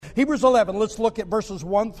Hebrews 11, let's look at verses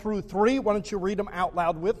 1 through 3. Why don't you read them out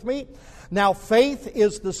loud with me? Now faith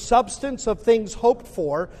is the substance of things hoped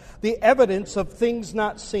for, the evidence of things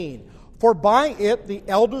not seen. For by it the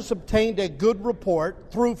elders obtained a good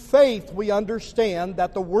report. Through faith we understand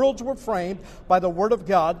that the worlds were framed by the word of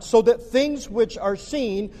God, so that things which are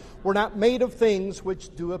seen were not made of things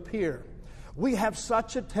which do appear. We have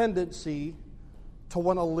such a tendency to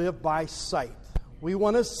want to live by sight. We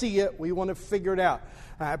want to see it. We want to figure it out.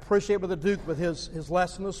 I appreciate Brother Duke with his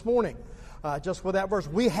lesson this morning. Just with that verse,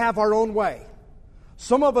 we have our own way.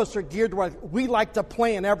 Some of us are geared to, we like to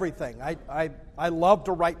plan everything. I love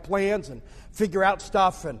to write plans and figure out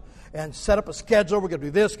stuff and set up a schedule. We're going to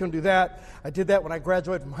do this, going to do that. I did that when I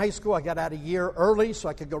graduated from high school. I got out a year early so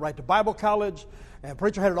I could go right to Bible college. And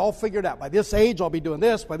preacher had it all figured out. By this age, I'll be doing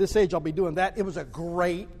this. By this age, I'll be doing that. It was a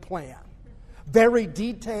great plan. Very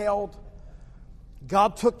detailed.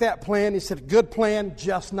 God took that plan. He said, good plan,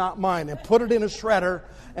 just not mine. And put it in a shredder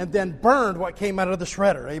and then burned what came out of the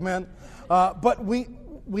shredder. Amen. But we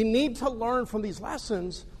need to learn from these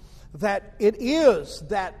lessons that it is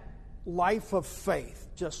that life of faith,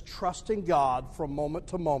 just trusting God from moment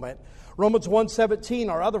to moment. Romans 1:17,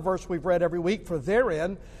 our other verse we've read every week, for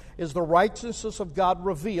therein is the righteousness of God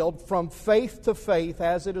revealed from faith to faith,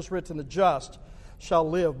 as it is written, the just shall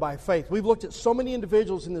live by faith. We've looked at so many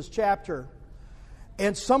individuals in this chapter,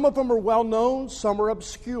 and some of them are well known, some are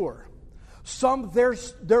obscure. Some,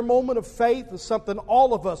 their moment of faith is something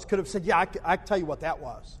all of us could have said, yeah, I can tell you what that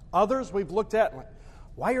was. Others we've looked at and like,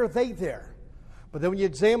 why are they there? But then when you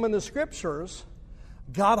examine the Scriptures,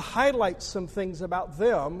 God highlights some things about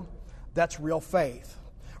them that's real faith.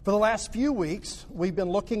 For the last few weeks, we've been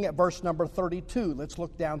looking at verse number 32. Let's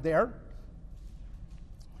look down there.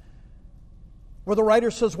 Where the writer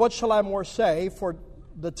says, what shall I more say? For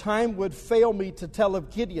the time would fail me to tell of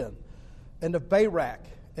Gideon and of Barak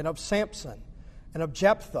and of Samson, and of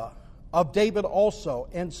Jephthah, of David also,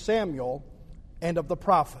 and Samuel, and of the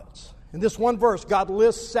prophets. In this one verse, God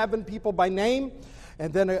lists 7 people by name,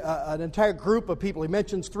 and then an entire group of people. He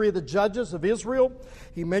mentions 3 of the judges of Israel.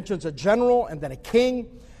 He mentions a general, and then a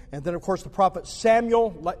king, and then, of course, the prophet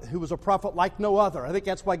Samuel, who was a prophet like no other. I think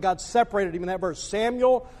that's why God separated him in that verse,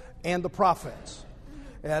 Samuel and the prophets.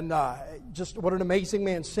 And just what an amazing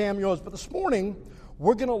man Samuel is. But this morning,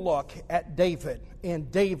 we're going to look at David,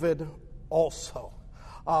 and David also.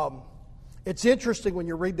 It's interesting when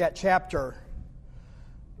you read that chapter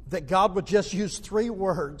that God would just use 3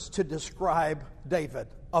 words to describe David,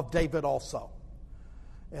 of David also.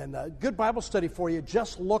 And a good Bible study for you,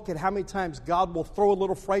 just look at how many times God will throw a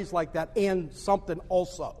little phrase like that, and something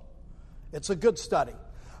also. It's a good study,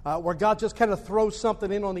 where God just kind of throws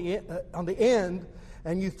something in on the end,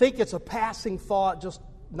 and you think it's a passing thought, just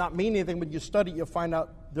not mean anything, but you study, you'll find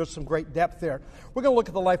out there's some great depth there. We're going to look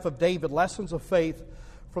at the life of David, lessons of faith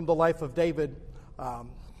from the life of David.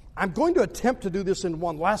 I'm going to attempt to do this in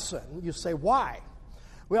one lesson. You say, why?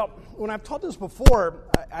 Well, when I've taught this before,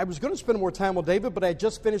 I was going to spend more time with David, but I had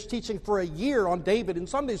just finished teaching for a year on David in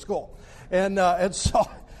Sunday school. And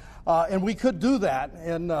we could do that.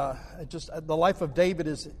 And just the life of David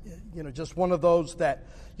is, just one of those that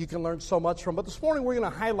you can learn so much from. But this morning we're going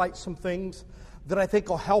to highlight some things that I think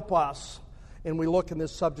will help us and we look in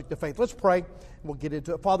this subject of faith. Let's pray, and we'll get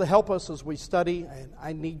into it. Father, help us as we study, and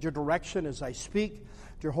I need your direction as I speak.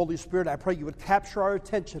 Dear Holy Spirit, I pray you would capture our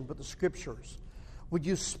attention with the Scriptures. Would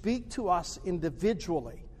you speak to us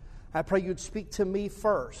individually? I pray you'd speak to me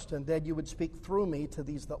first, and then you would speak through me to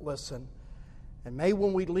these that listen. And may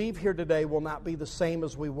when we leave here today will not be the same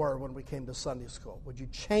as we were when we came to Sunday school. Would you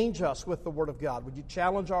change us with the Word of God? Would you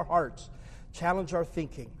challenge our hearts, challenge our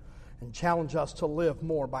thinking, and challenge us to live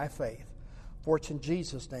more by faith? For it's in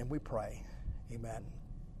Jesus' name we pray. Amen.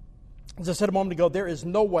 As I said a moment ago, there is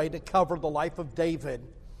no way to cover the life of David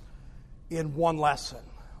in one lesson.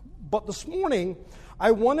 But this morning,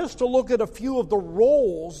 I want us to look at a few of the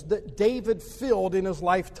roles that David filled in his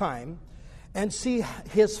lifetime and see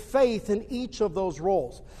his faith in each of those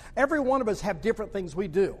roles. Every one of us have different things we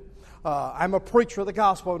do. I'm a preacher of the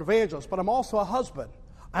gospel, an evangelist, but I'm also a husband.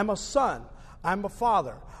 I'm a son. I'm a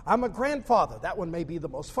father. I'm a grandfather. That one may be the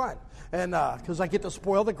most fun. And because I get to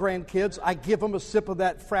spoil the grandkids, I give them a sip of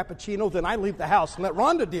that Frappuccino, then I leave the house and let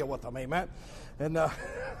Rhonda deal with them, amen? And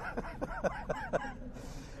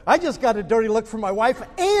I just got a dirty look from my wife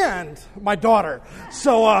and my daughter.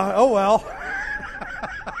 So, oh well.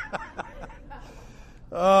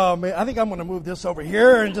 Oh, man, I think I'm going to move this over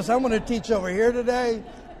here and I'm going to teach over here today.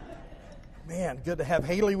 Man, good to have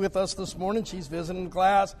Haley with us this morning. She's visiting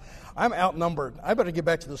class. I'm outnumbered. I better get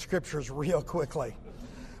back to the Scriptures real quickly.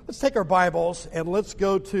 Let's take our Bibles and let's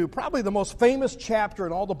go to probably the most famous chapter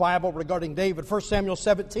in all the Bible regarding David, 1 Samuel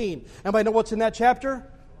 17. Anybody know what's in that chapter?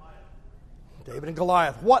 David and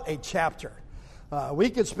Goliath. What a chapter. We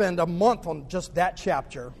could spend a month on just that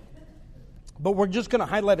chapter. But we're just going to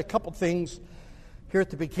highlight a couple things here at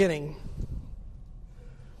the beginning.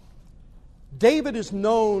 David is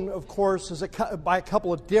known, of course, by a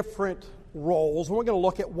couple of different roles. And we're going to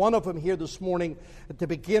look at one of them here this morning to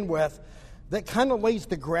begin with that kind of lays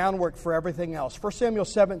the groundwork for everything else. 1 Samuel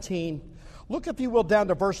 17, look, if you will, down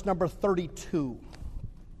to verse number 32.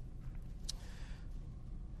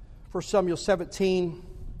 1 Samuel 17.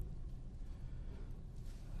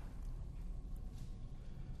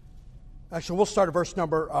 Actually, we'll start at verse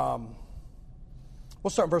 31.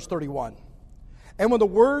 And when the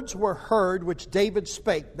words were heard which David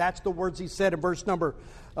spake, that's the words he said in verse number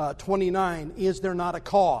 29, is there not a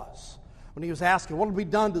cause? When he was asking, what have we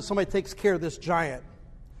done till somebody takes care of this giant?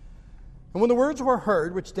 And when the words were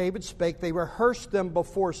heard which David spake, they rehearsed them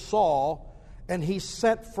before Saul, and he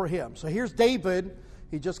sent for him. So here's David.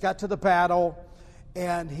 He just got to the battle,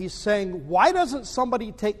 and he's saying, why doesn't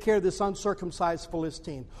somebody take care of this uncircumcised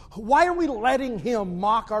Philistine? Why are we letting him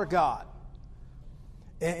mock our God?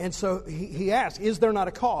 And so he asked, is there not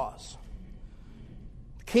a cause?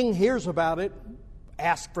 The king hears about it,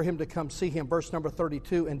 asked for him to come see him. Verse number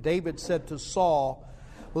 32, and David said to Saul,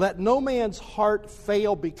 let no man's heart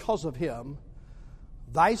fail because of him.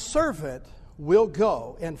 Thy servant will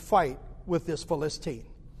go and fight with this Philistine.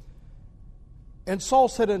 And Saul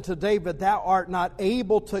said unto David, thou art not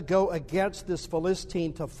able to go against this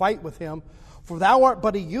Philistine to fight with him, for thou art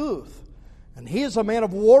but a youth, and he is a man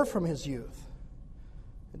of war from his youth.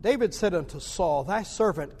 And David said unto Saul, thy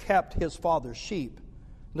servant kept his father's sheep.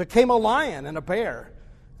 And there came a lion and a bear,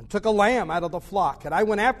 and took a lamb out of the flock. And I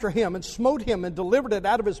went after him, and smote him, and delivered it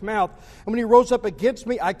out of his mouth. And when he rose up against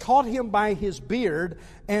me, I caught him by his beard,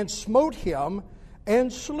 and smote him,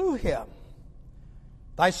 and slew him.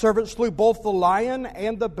 Thy servant slew both the lion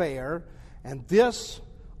and the bear, and this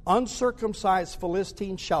uncircumcised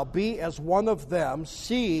Philistine shall be as one of them,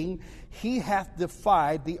 seeing he hath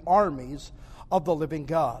defied the armies of the living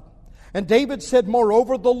God. And David said,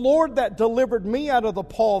 moreover, the Lord that delivered me out of the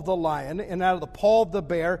paw of the lion and out of the paw of the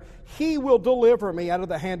bear, he will deliver me out of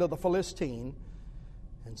the hand of the Philistine.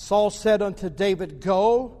 And Saul said unto David,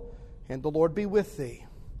 go, and the Lord be with thee.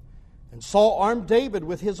 And Saul armed David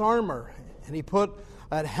with his armor, and he put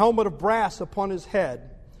a helmet of brass upon his head,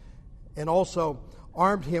 and also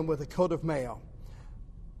armed him with a coat of mail.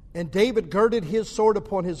 And David girded his sword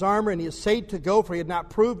upon his armor, and he essayed to go, for he had not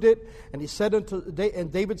proved it.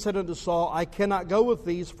 And David said unto Saul, I cannot go with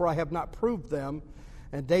these, for I have not proved them.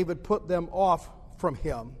 And David put them off from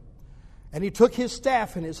him. And he took his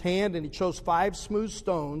staff in his hand, and he chose 5 smooth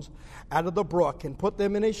stones out of the brook, and put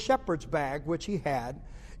them in a shepherd's bag which he had,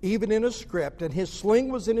 even in a scrip. And his sling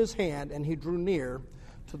was in his hand, and he drew near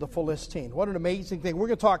to the Philistine. What an amazing thing. We're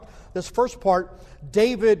going to talk this first part.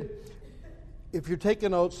 David, if you're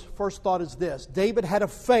taking notes, first thought is this. David had a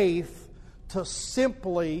faith to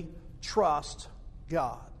simply trust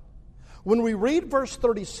God. When we read verse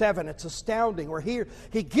 37, it's astounding. Where here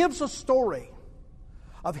he gives a story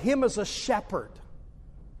of him as a shepherd.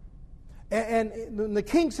 And the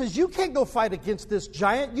king says, you can't go fight against this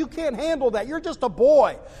giant. You can't handle that. You're just a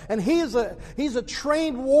boy. And he's a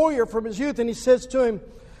trained warrior from his youth. And he says to him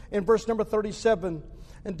in verse number 37,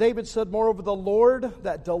 and David said, moreover, the Lord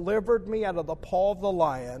that delivered me out of the paw of the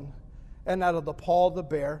lion and out of the paw of the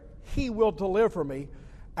bear, he will deliver me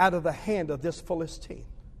out of the hand of this Philistine.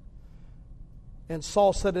 And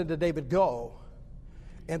Saul said unto David, go,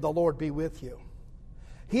 and the Lord be with you.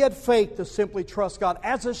 He had faith to simply trust God.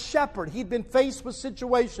 As a shepherd, he'd been faced with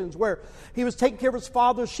situations where he was taking care of his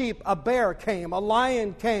father's sheep. A bear came, a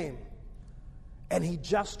lion came, and he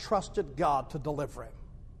just trusted God to deliver him.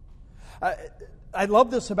 I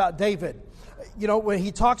love this about David. You know, when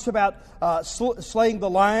he talks about slaying the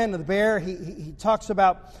lion and the bear, he talks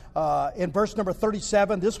about, in verse number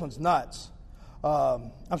 37, this one's nuts.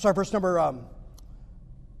 Verse number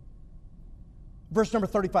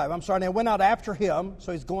 35. And I went out after him,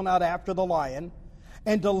 so he's going out after the lion,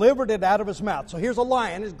 and delivered it out of his mouth. So here's a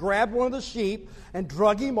lion, has grabbed one of the sheep and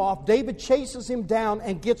drug him off. David chases him down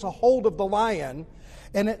and gets a hold of the lion.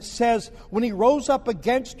 And it says, when he rose up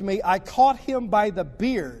against me, I caught him by the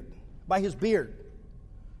beard, by his beard.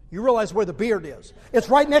 You realize where the beard is. It's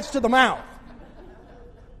right next to the mouth.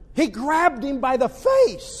 He grabbed him by the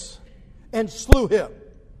face and slew him.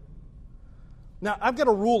 Now, I've got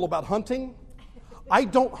a rule about hunting. I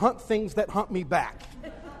don't hunt things that hunt me back.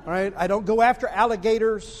 All right? I don't go after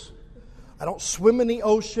alligators. I don't swim in the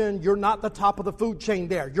ocean. You're not the top of the food chain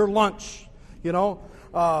there. You're lunch, you know.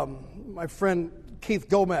 My friend Keith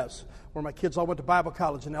Gomez, where my kids all went to Bible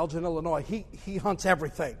college in Elgin, Illinois, he hunts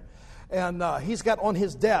everything. And he's got on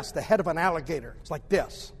his desk the head of an alligator. It's like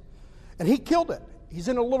this. And he killed it. He's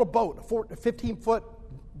in a little boat, a 15-foot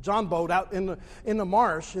John boat out in the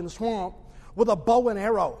marsh, in the swamp, with a bow and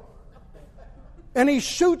arrow. And he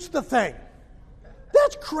shoots the thing.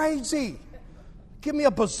 That's crazy. Give me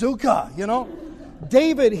a bazooka, you know.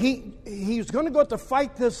 David, he's going to go out to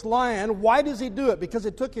fight this lion. Why does he do it? Because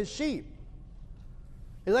it took his sheep.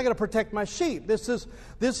 He's not going to protect my sheep. This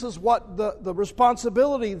is what the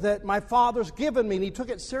responsibility that my father's given me, and he took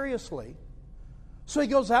it seriously. So he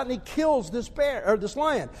goes out and he kills this bear, or this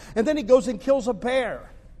lion. And then he goes and kills a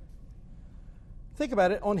bear. Think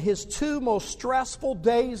about it. On his 2 most stressful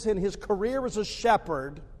days in his career as a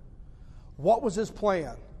shepherd, what was his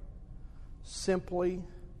plan? Simply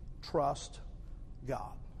trust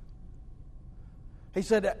God. He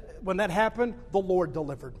said, when that happened, the Lord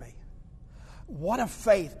delivered me. What a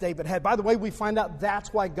faith David had. By the way, we find out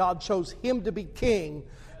that's why God chose him to be king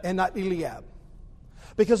and not Eliab.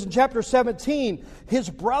 Because in chapter 17, his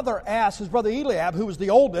brother Eliab, who was the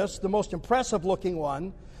oldest, the most impressive looking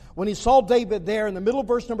one, when he saw David there in the middle of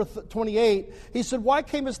verse number 28, he said, "Why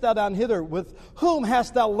camest thou down hither? With whom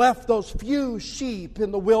hast thou left those few sheep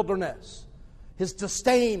in the wilderness?" His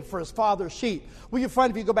disdain for his father's sheep. Well, you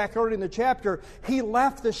find if you go back early in the chapter, he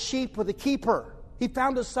left the sheep with a keeper. He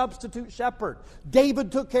found a substitute shepherd.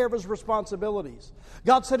 David took care of his responsibilities.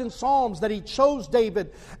 God said in Psalms that he chose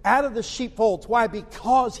David out of the sheepfolds. Why?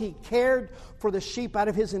 Because he cared for the sheep out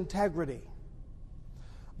of his integrity.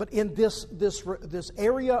 But in this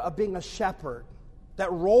area of being a shepherd,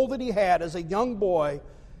 that role that he had as a young boy,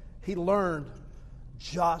 he learned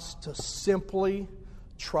just to simply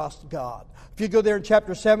trust God. If you go there in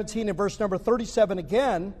chapter 17 and verse number 37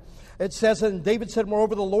 again, it says, "And David said,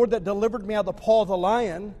 Moreover, the Lord that delivered me out of the paw of the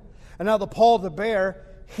lion and out of the paw of the bear,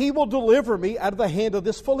 he will deliver me out of the hand of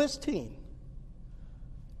this Philistine."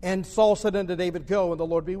 And Saul said unto David, "Go, and the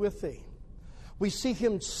Lord be with thee." We see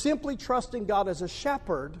him simply trusting God as a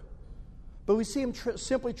shepherd, but we see him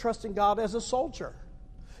simply trusting God as a soldier.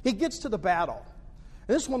 He gets to the battle.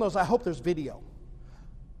 And this is one of those, I hope there's video.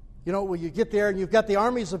 You know, when you get there and you've got the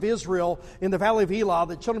armies of Israel in the valley of Elah,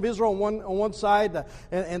 the children of Israel on one side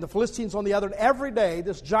and the Philistines on the other. And every day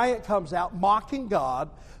this giant comes out mocking God,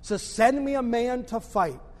 says, "Send me a man to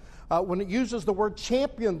fight." When it uses the word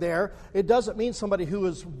champion there, it doesn't mean somebody who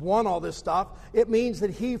has won all this stuff. It means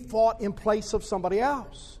that he fought in place of somebody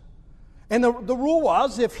else. And the rule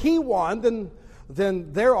was, if he won,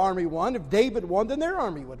 then their army won. If David won, then their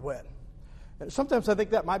army would win. And sometimes I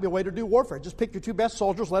think that might be a way to do warfare. Just pick your 2 best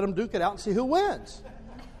soldiers, let them duke it out, and see who wins.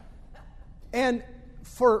 And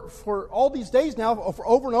for all these days now, for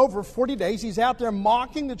over and over, 40 days, he's out there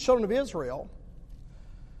mocking the children of Israel.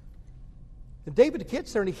 And David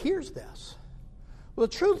gets there and he hears this. Well,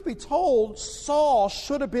 the truth be told, Saul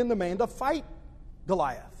should have been the man to fight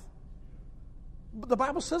Goliath. But the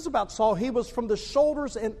Bible says about Saul, he was from the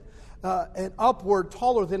shoulders and upward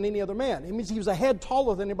taller than any other man. It means he was a head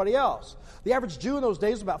taller than anybody else. The average Jew in those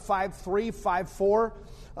days was about 5'3", 5'4".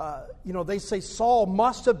 They say Saul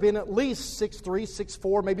must have been at least 6'3",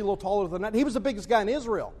 6'4", maybe a little taller than that. He was the biggest guy in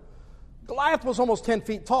Israel. Goliath was almost 10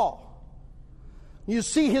 feet tall. You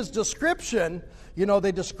see his description,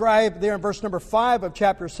 they describe there in verse number 5 of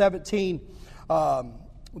chapter 17,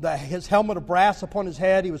 his helmet of brass upon his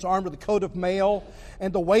head. He was armed with a coat of mail,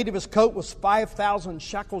 and the weight of his coat was 5,000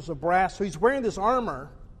 shekels of brass. So he's wearing this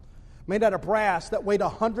armor made out of brass that weighed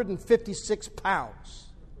 156 pounds.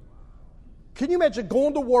 Can you imagine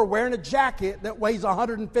going to war wearing a jacket that weighs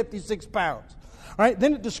 156 pounds? All right,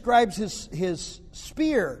 then it describes his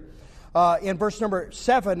spear in verse number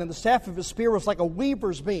 7, and the staff of his spear was like a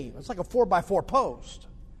weaver's beam. It's like a 4x4 post.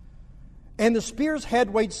 And the spear's head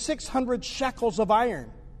weighed 600 shekels of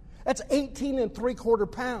iron. That's 18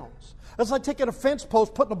 3/4 pounds. That's like taking a fence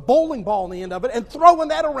post, putting a bowling ball on the end of it, and throwing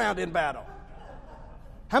that around in battle.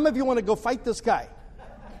 How many of you want to go fight this guy?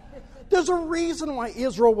 There's a reason why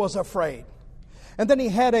Israel was afraid. And then he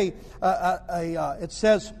had it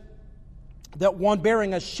says that one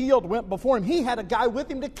bearing a shield went before him. He had a guy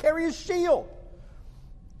with him to carry his shield.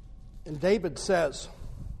 And David says,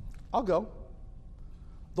 I'll go.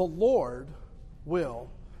 The Lord will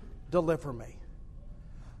deliver me.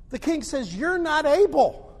 The king says, you're not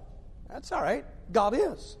able. That's all right. God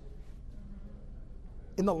is.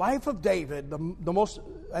 In the life of David,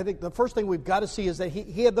 I think the first thing we've got to see is that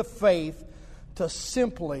he had the faith to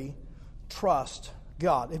simply trust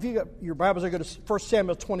God. If you got your Bibles, I go to 1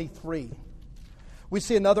 Samuel 23. We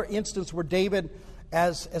see another instance where David,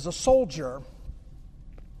 as a soldier,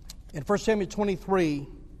 in 1 Samuel 23,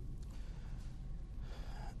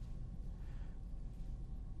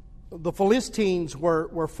 the Philistines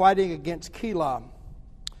were fighting against Keilah,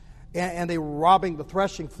 and they were robbing the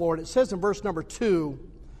threshing floor. And it says in verse number 2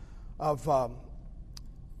 of 1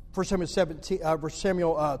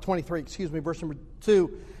 Samuel 23, verse number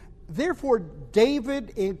 2, therefore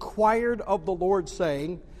David inquired of the Lord,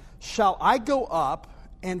 saying, shall I go up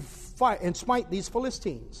and fight and smite these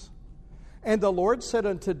Philistines? And the Lord said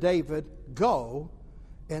unto David, go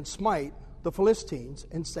and smite the Philistines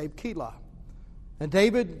and save Keilah. And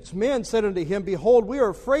David's men said unto him, behold, we are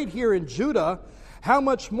afraid here in Judah. How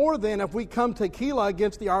much more then if we come to Keilah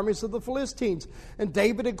against the armies of the Philistines? And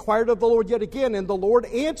David inquired of the Lord yet again, and the Lord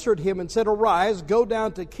answered him and said, arise, go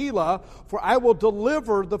down to Keilah, for I will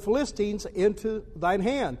deliver the Philistines into thine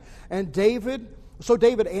hand. So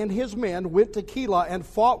David and his men went to Keilah and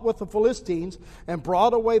fought with the Philistines and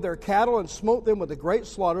brought away their cattle and smote them with a great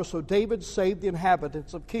slaughter. So David saved the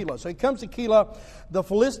inhabitants of Keilah. So he comes to Keilah. The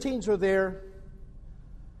Philistines are there.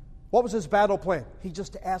 What was his battle plan? He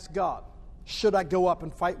just asked God, should I go up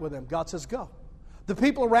and fight with them? God says, go. The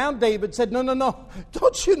people around David said, no.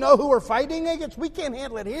 Don't you know who we're fighting against? We can't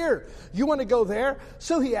handle it here. You want to go there?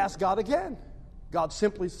 So he asked God again. God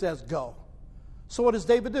simply says, go. So what does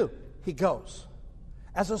David do? He goes.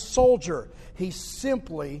 As a soldier, he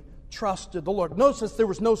simply trusted the Lord. Notice there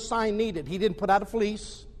was no sign needed. He didn't put out a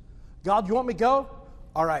fleece. God, you want me to go?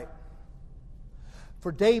 All right.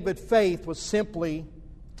 For David, faith was simply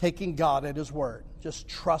taking God at his word, just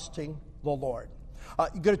trusting the Lord.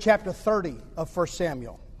 You go to chapter 30 of 1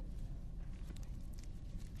 Samuel.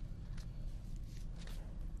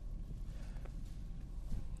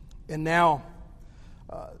 And now,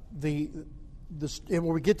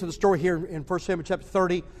 when we get to the story here in 1 Samuel chapter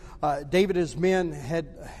 30, David and his men had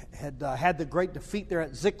the great defeat there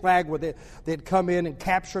at Ziklag, where they had come in and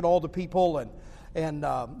captured all the people. And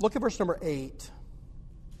look at verse number 8.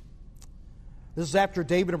 This is after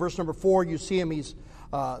David in verse number 4. You see him,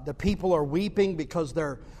 the people are weeping because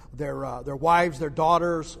their wives, their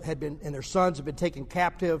daughters and their sons had been taken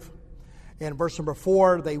captive. And verse number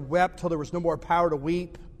 4, they wept till there was no more power to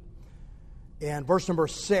weep. And verse number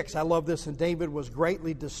 6, I love this. And David was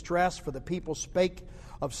greatly distressed, for the people spake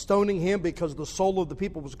of stoning him, because the soul of the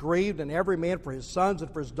people was grieved, and every man for his sons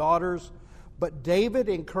and for his daughters. But David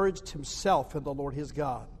encouraged himself in the Lord his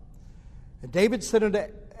God. And David said unto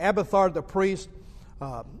Abiathar the priest,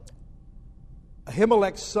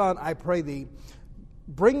 Ahimelech's son, I pray thee,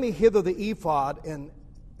 bring me hither the ephod. And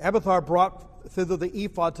Abiathar brought thither the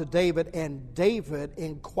ephod to David, and David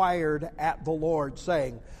inquired at the Lord,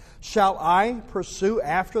 saying, shall I pursue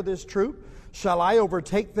after this troop? Shall I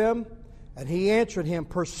overtake them? And he answered him,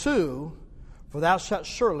 pursue, for thou shalt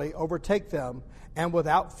surely overtake them, and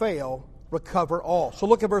without fail recover all. So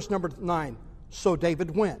look at verse number 9. So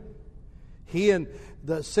David went, he and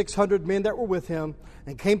the 600 men that were with him,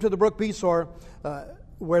 and came to the brook Besor,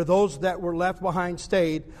 where those that were left behind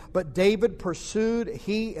stayed. But David pursued,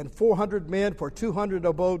 he and 400 men, for 200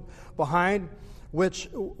 abode behind, which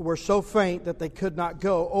were so faint that they could not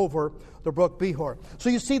go over the brook Behor. So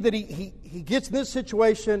you see that he gets in this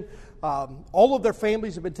situation. All of their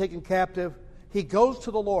families have been taken captive. He goes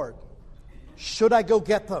to the Lord. Should I go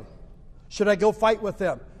get them? Should I go fight with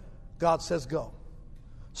them? God says go.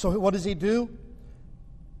 So what does he do?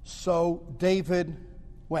 So David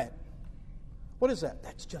went. What is that?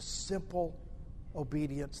 That's just simple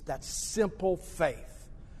obedience. That's simple faith.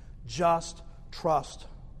 Just trust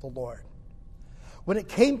the Lord. When it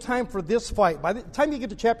came time for this fight, by the time you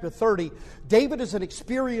get to chapter 30, David is an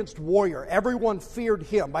experienced warrior. Everyone feared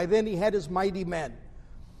him. By then he had his mighty men.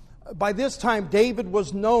 By this time, David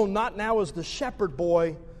was known not now as the shepherd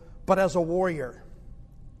boy, but as a warrior.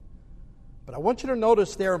 But I want you to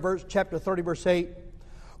notice there in chapter 30, verse 8,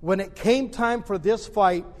 when it came time for this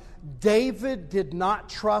fight, David did not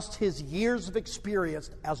trust his years of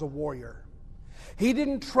experience as a warrior. He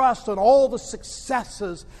didn't trust on all the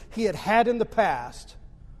successes he had had in the past.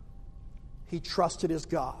 He trusted his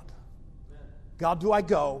God. God, do I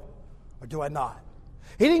go or do I not?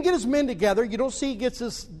 He didn't get his men together. You don't see he gets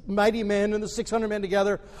his mighty men and the 600 men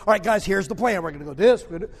together. All right, guys, here's the plan. We're going to go this.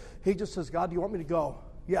 He just says, God, do you want me to go?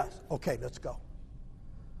 Yes. Okay, let's go.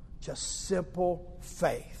 Just simple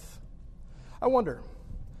faith. I wonder,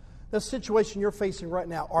 the situation you're facing right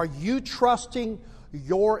now, are you trusting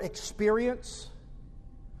your experience,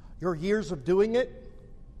 your years of doing it,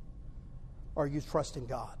 or are you trusting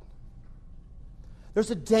God?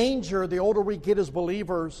 There's a danger the older we get as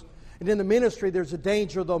believers, and in the ministry there's a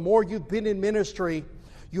danger the more you've been in ministry,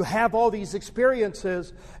 You have all these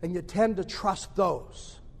experiences, and you tend to trust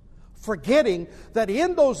those, forgetting that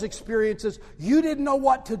in those experiences, you didn't know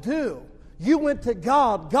what to do. You went to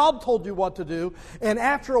God. God told you what to do. And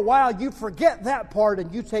after a while, you forget that part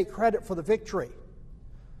and you take credit for the victory.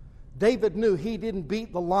 David knew he didn't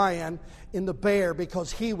beat the lion and the bear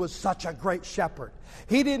because he was such a great shepherd.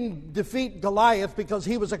 He didn't defeat Goliath because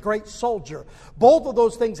he was a great soldier. Both of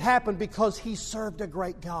those things happened because he served a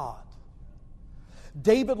great God.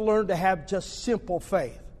 David learned to have just simple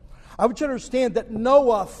faith. I want you to understand that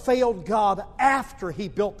Noah failed God after he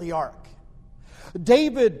built the ark.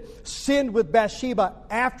 David sinned with Bathsheba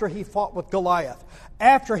after he fought with Goliath,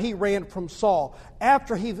 after he ran from Saul,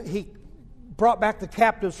 after he brought back the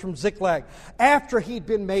captives from Ziklag, after he'd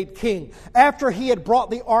been made king, after he had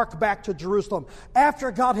brought the ark back to Jerusalem,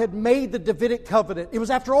 after God had made the Davidic covenant. It was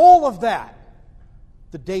after all of that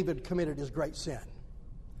that David committed his great sin.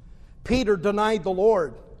 Peter denied the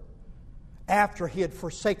Lord after he had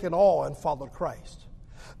forsaken all and followed Christ.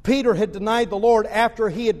 Peter had denied the Lord after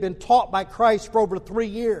he had been taught by Christ for over 3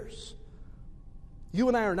 years. You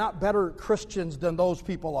and I are not better Christians than those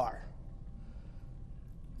people are.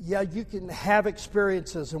 Yeah, you can have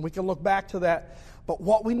experiences, and we can look back to that. But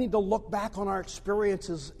what we need to look back on our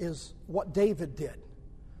experiences is what David did.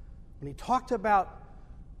 When he talked about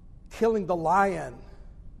killing the lion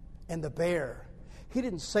and the bear, he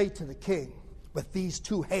didn't say to the king, "With these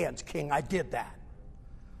 2 hands, king, I did that."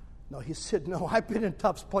 No, he said, "No, I've been in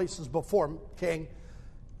tough places before, king,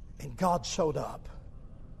 and God showed up."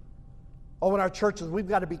 Oh, in our churches, we've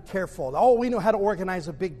got to be careful. Oh, we know how to organize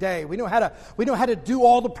a big day. We know how to do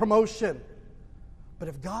all the promotion. But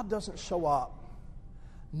if God doesn't show up,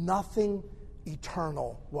 nothing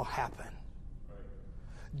eternal will happen.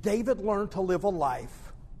 David learned to live a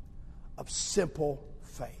life of simple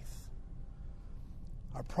faith.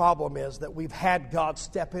 Our problem is that we've had God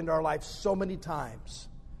step into our life so many times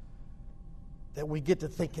that we get to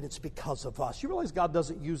thinking it's because of us. You realize God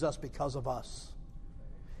doesn't use us because of us.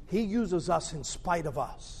 He uses us in spite of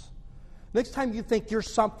us. Next time you think you're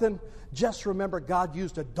something, just remember God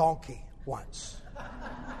used a donkey once.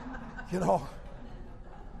 You know,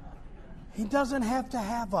 He doesn't have to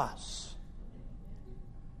have us.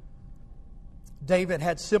 David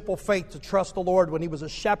had simple faith to trust the Lord when he was a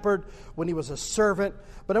shepherd, when he was a servant.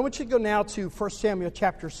 But I want you to go now to 1 Samuel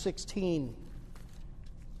chapter 16.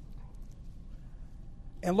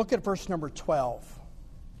 And look at verse number 12.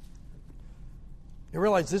 You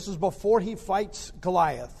realize this is before he fights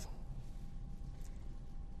Goliath.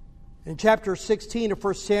 In chapter 16 of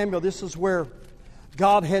 1 Samuel, this is where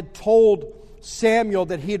God had told Samuel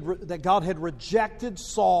that God had rejected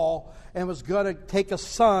Saul and was going to take a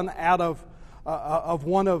son out of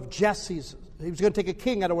one of Jesse's. He was going to take a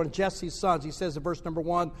king out of one of Jesse's sons. He says in verse number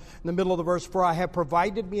 1, in the middle of the verse, "For I have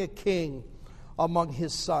provided me a king among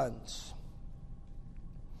his sons."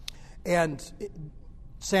 And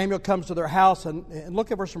Samuel comes to their house, and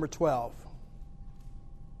look at verse number 12.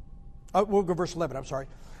 We'll go verse 11, I'm sorry.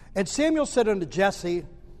 "And Samuel said unto Jesse,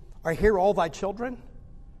 Are here all thy children?"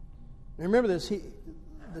 And remember this,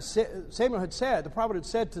 Samuel had said, the prophet had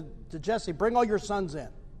said to Jesse, "Bring all your sons in."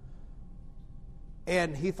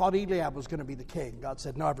 And he thought Eliab was going to be the king. God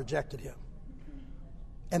said, "No, I've rejected him."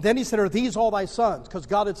 And then he said, "Are these all thy sons?" Because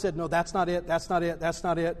God had said, "No, that's not it, that's not it, that's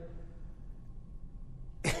not it."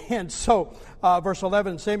 And so, verse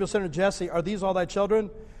 11, Samuel said unto Jesse, "Are these all thy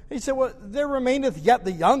children?" He said, "Well, there remaineth yet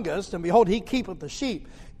the youngest, and behold, he keepeth the sheep."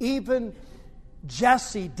 Even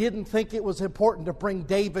Jesse didn't think it was important to bring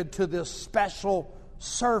David to this special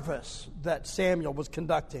service that Samuel was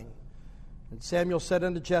conducting. And Samuel said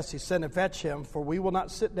unto Jesse, "Send and fetch him, for we will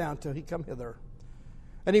not sit down till he come hither."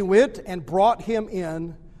 And he went and brought him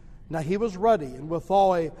in. Now he was ruddy, and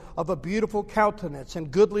withal of a beautiful countenance,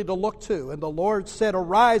 and goodly to look to. And the Lord said,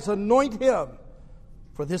 "Arise, anoint him,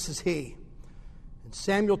 for this is he." And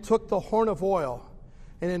Samuel took the horn of oil,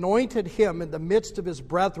 and anointed him in the midst of his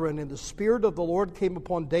brethren. And the Spirit of the Lord came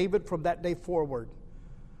upon David from that day forward.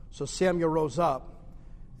 So Samuel rose up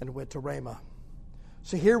and went to Ramah.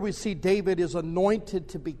 So here we see David is anointed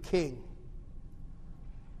to be king.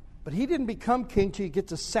 But he didn't become king till you get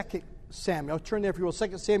to 2 Samuel. Turn there, if you will,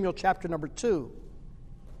 2 Samuel chapter number 2.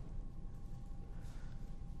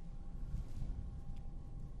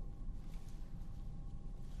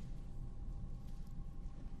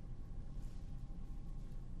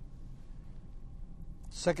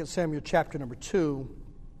 Second Samuel chapter number 2.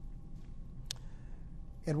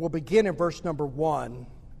 And we'll begin in verse number 1.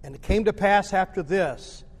 "And it came to pass after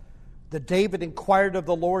this, that David inquired of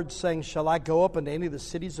the Lord, saying, Shall I go up into any of the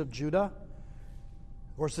cities of Judah?"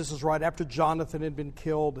 Of course, this is right after Jonathan had been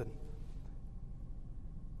killed. And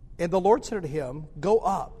And the Lord said to him, Go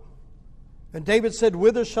up. And David said,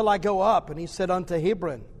 Whither shall I go up? And he said, Unto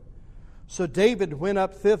Hebron. So David went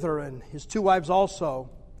up thither, and his two wives also,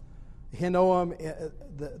 Ahinoam,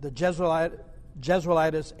 the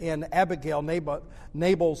Jezreelitess, and Abigail,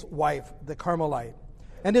 Nabal's wife, the Carmelite.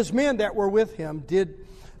 And his men that were with him did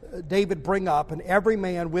David bring up, and every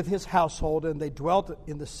man with his household, and they dwelt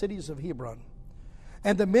in the cities of Hebron.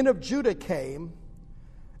 And the men of Judah came,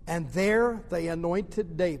 and there they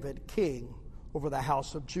anointed David king over the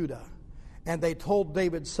house of Judah. And they told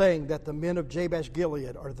David, saying that the men of Jabesh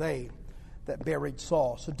Gilead are they that buried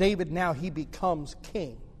Saul. So David now, he becomes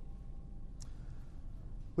king.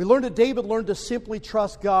 We learned that David learned to simply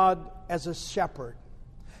trust God as a shepherd.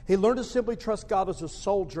 He learned to simply trust God as a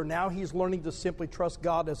soldier. Now he's learning to simply trust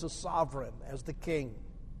God as a sovereign, as the king.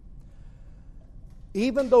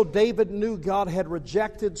 Even though David knew God had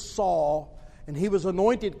rejected Saul and he was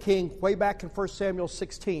anointed king way back in 1 Samuel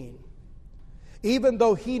 16, even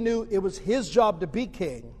though he knew it was his job to be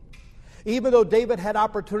king, even though David had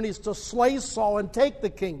opportunities to slay Saul and take the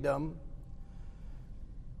kingdom,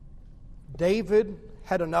 David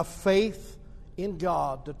had enough faith in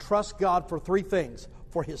God to trust God for three things: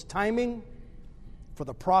 for his timing, for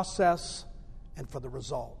the process, and for the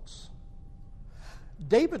results.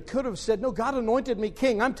 David could have said, no, God anointed me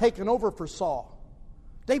king. I'm taking over for Saul.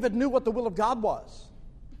 David knew what the will of God was.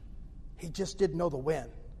 He just didn't know the when.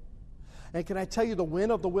 And can I tell you, the when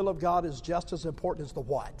of the will of God is just as important as the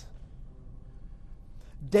what.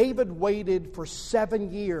 David waited for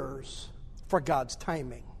 7 years for God's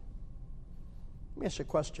timing. Let me ask you a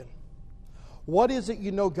question. What is it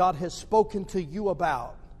you know God has spoken to you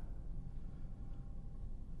about,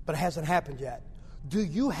 but it hasn't happened yet? Do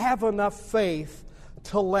you have enough faith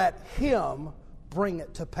to let Him bring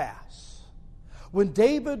it to pass? When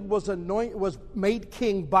David was made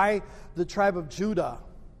king by the tribe of Judah,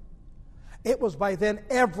 it was by then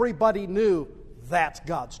everybody knew that's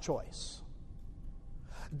God's choice.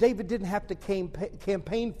 David didn't have to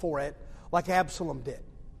campaign for it like Absalom did.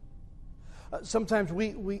 Sometimes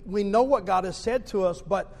we know what God has said to us,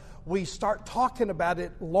 but we start talking about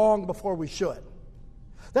it long before we should.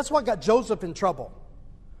 That's what got Joseph in trouble.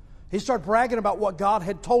 He started bragging about what God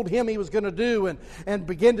had told him he was going to do and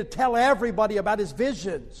began to tell everybody about his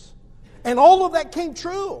visions. And all of that came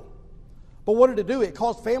true. But what did it do? It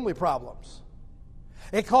caused family problems.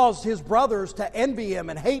 It caused his brothers to envy him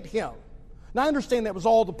and hate him. Now, I understand that was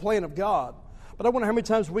all the plan of God. But I wonder how many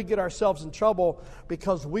times we get ourselves in trouble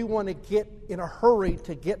because we want to get in a hurry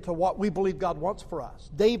to get to what we believe God wants for us.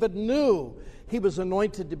 David knew he was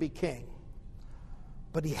anointed to be king,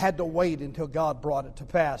 but he had to wait until God brought it to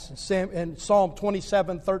pass. In Psalm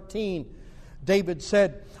 27:13, David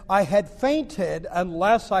said, I had fainted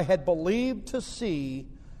unless I had believed to see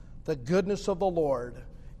the goodness of the Lord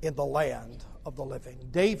in the land of the living.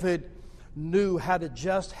 David knew how to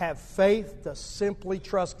just have faith, to simply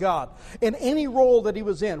trust God. In any role that he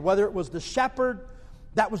was in, whether it was the shepherd,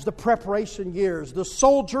 that was the preparation years. The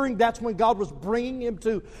soldiering, that's when God was bringing him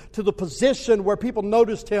to the position where people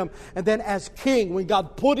noticed him. And then as king, when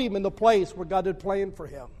God put him in the place where God had planned for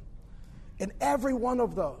him. In every one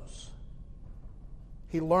of those,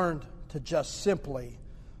 he learned to just simply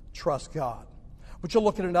trust God. But you'll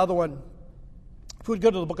look at another one. If we would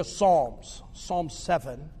go to the book of Psalms, Psalm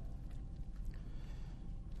 7.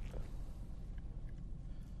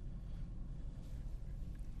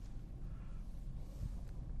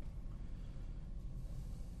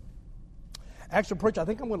 Actually, preacher, I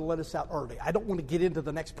think I'm going to let us out early. I don't want to get into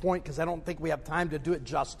the next point because I don't think we have time to do it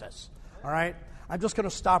justice. All right? I'm just going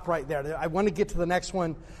to stop right there. I want to get to the next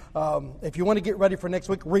one. If you want to get ready for next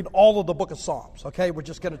week, read all of the book of Psalms. Okay? We're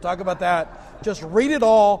just going to talk about that. Just read it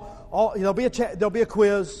all. There'll be a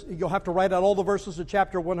quiz. You'll have to write out all the verses of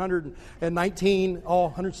chapter 119. All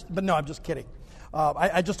 100. But no, I'm just kidding.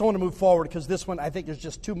 I just don't want to move forward because this one I think is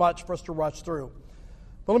just too much for us to rush through.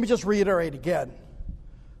 But let me just reiterate again.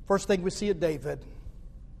 First thing we see of David,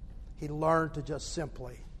 he learned to just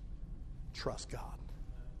simply trust God.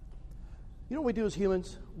 You know what we do as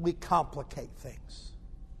humans? We complicate things.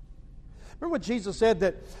 Remember what Jesus said,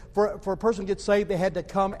 that for a person to get saved, they had to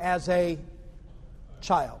come as a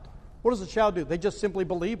child. What does a child do? They just simply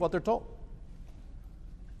believe what they're told.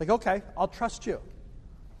 Like, okay, I'll trust you.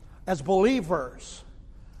 As believers,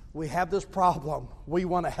 we have this problem. We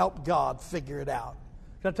want to help God figure it out.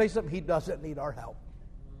 Can I tell you something? He doesn't need our help.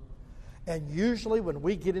 And usually when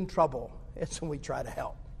we get in trouble, it's when we try to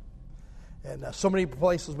help. And so many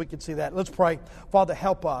places we can see that. Let's pray. Father,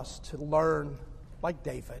 help us to learn, like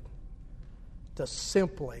David, to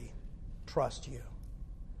simply trust you.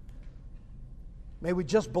 May we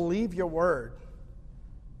just believe your word,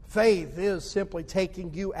 Faith is simply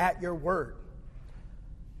taking you at your word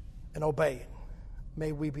and obeying.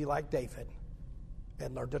 May we be like David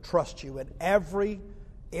and learn to trust you in every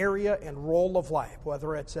area and role of life,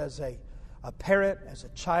 whether it's as a parent, as a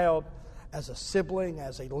child, as a sibling,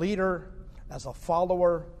 as a leader, as a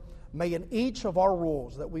follower. May in each of our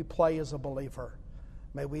roles that we play as a believer,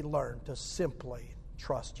 may we learn to simply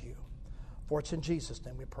trust you. For it's in Jesus'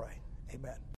 name we pray. Amen.